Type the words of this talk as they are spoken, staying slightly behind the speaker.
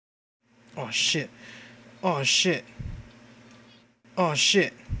Oh shit. Oh shit. Oh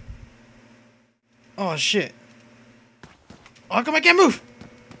shit. Oh shit. Oh, how come I can't move?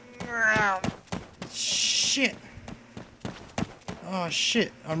 Shit. Oh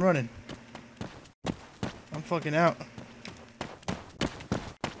shit. I'm running. I'm fucking out.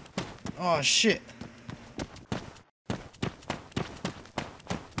 Oh shit.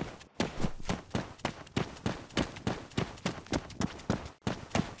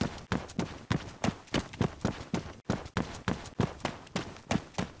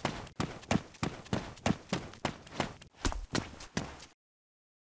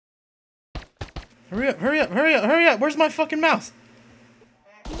 Hurry up, hurry up, hurry up, hurry up. Where's my fucking mouse?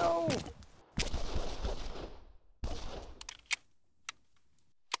 No!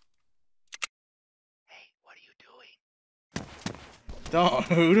 Hey, what are you doing? Don't.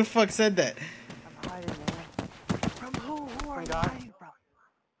 Who the fuck said that? I'm hiding, man. From who? Who are you hiding from?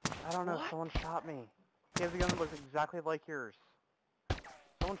 I don't know, what? Someone shot me. He has a gun that looks exactly like yours.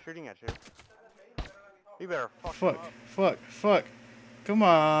 Someone's shooting at you. You better fuck him up. Fuck. Come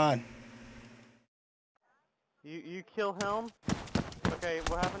on. You kill him? Okay,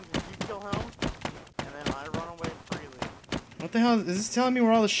 what happens is you kill him, and then I run away freely. What the hell? Is this telling me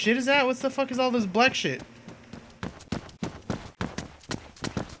where all the shit is at? What the fuck is all this black shit?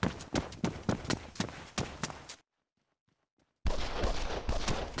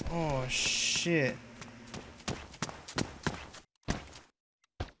 Oh shit.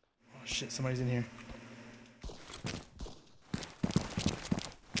 Oh shit, somebody's in here.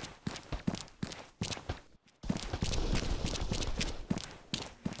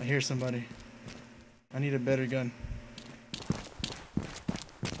 I hear somebody. I need a better gun.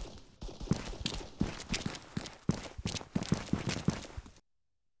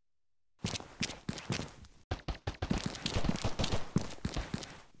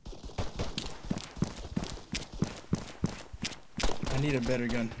 I need a better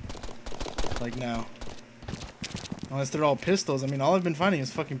gun. Like now. Unless they're all pistols. I mean, all I've been finding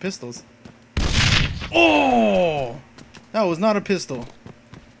is fucking pistols. Oh! That was not a pistol.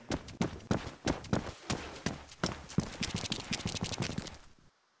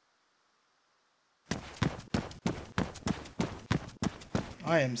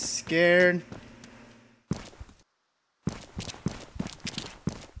 I am scared.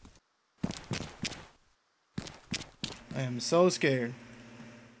 I am so scared.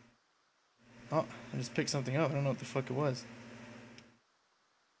 Oh, I just picked something up. I don't know what the fuck it was.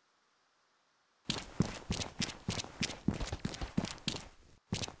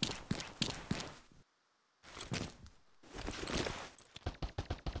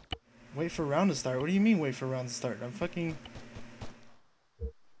 Wait for round to start. What do you mean wait for round to start? I'm fucking...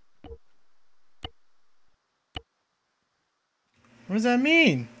 What does that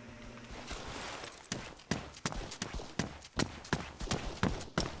mean?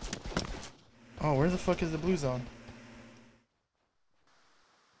 Oh, where the fuck is the blue zone?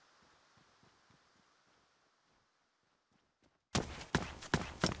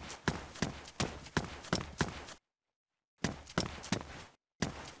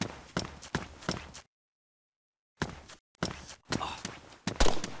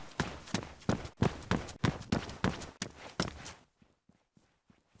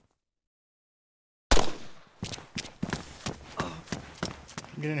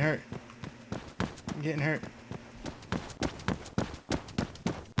 I'm getting hurt. I'm getting hurt.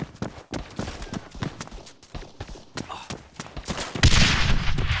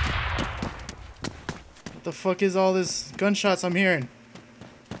 What the fuck is all this gunshots I'm hearing?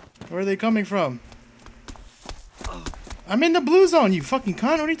 Where are they coming from? I'm in the blue zone, you fucking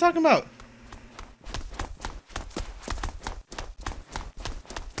cunt. What are you talking about?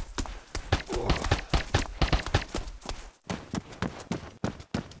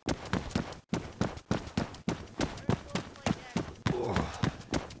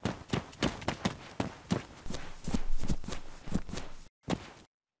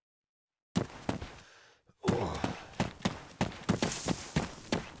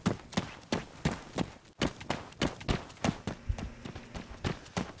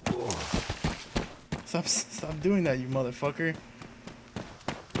 Stop doing that, you motherfucker.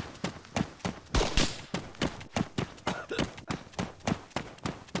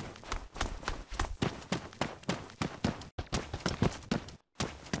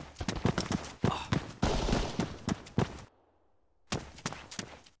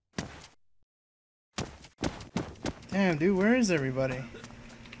 Damn, dude, where is everybody?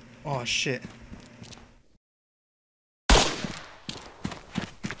 Oh, shit.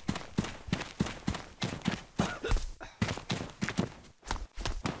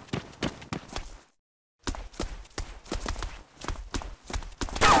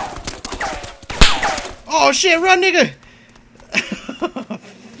 Oh shit, run, nigga!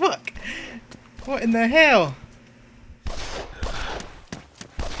 Fuck. What in the hell?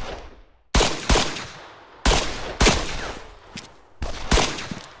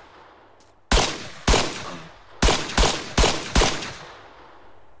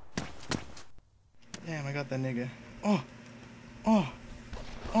 Damn, I got that nigga. Oh. Oh.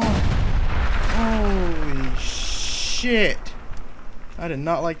 Oh. Holy shit. I did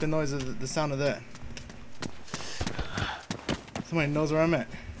not like the noise of the sound of that. Somebody knows where I'm at.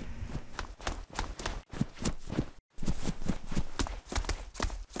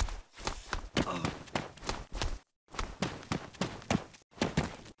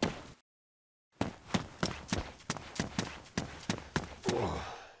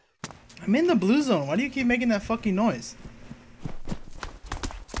 I'm in the blue zone. Why do you keep making that fucking noise?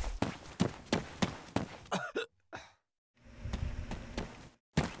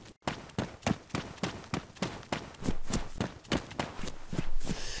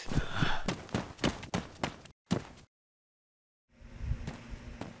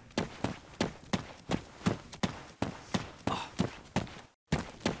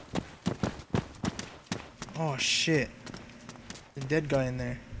 Oh shit. The dead guy in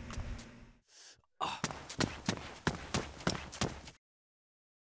there.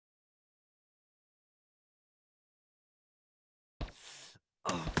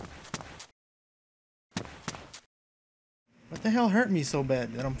 What the hell hurt me so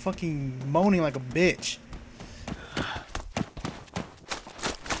bad that I'm fucking moaning like a bitch?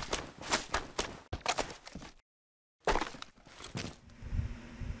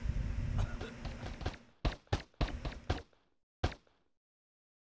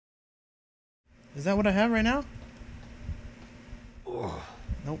 Is that what I have right now?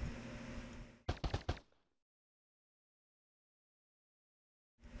 Nope.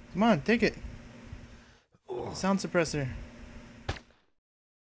 Come on, take it. Sound suppressor.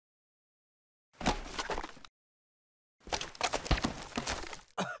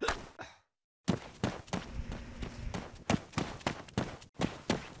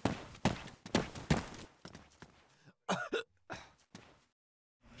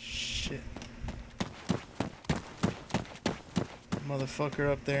 Shit. Motherfucker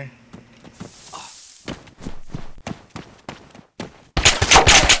up there.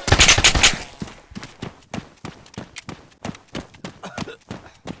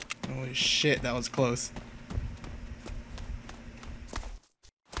 Holy shit, that was close.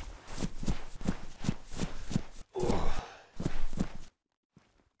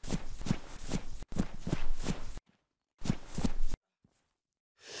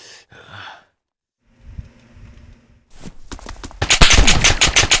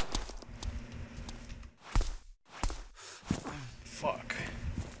 Fuck.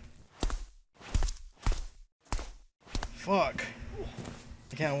 Fuck.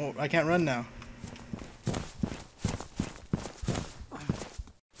 I can't run now.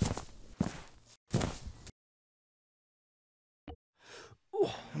 How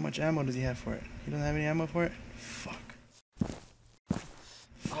much ammo does he have for it? He doesn't have any ammo for it? Fuck.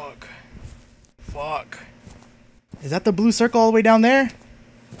 Fuck. Fuck. Is that the blue circle all the way down there?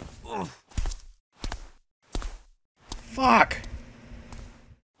 Fuck.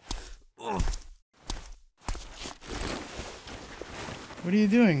 What are you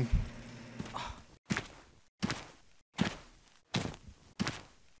doing?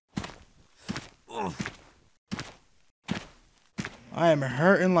 I am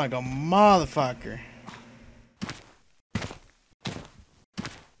hurting like a motherfucker.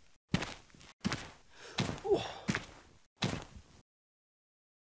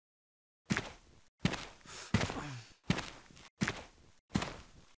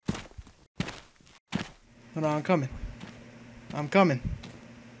 Hold on, I'm coming. I'm coming.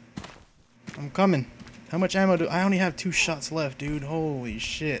 I'm coming. How much ammo do I only have 2 shots left, dude? Holy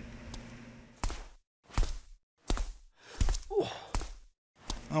shit.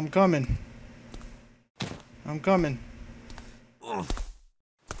 I'm coming. I'm coming.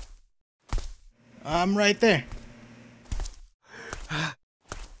 I'm right there.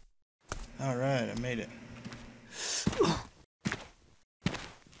 Alright, I made it.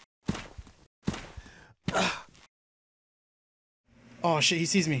 Oh shit, he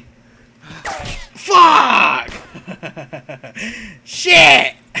sees me. Fuck!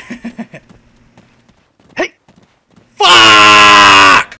 Shit!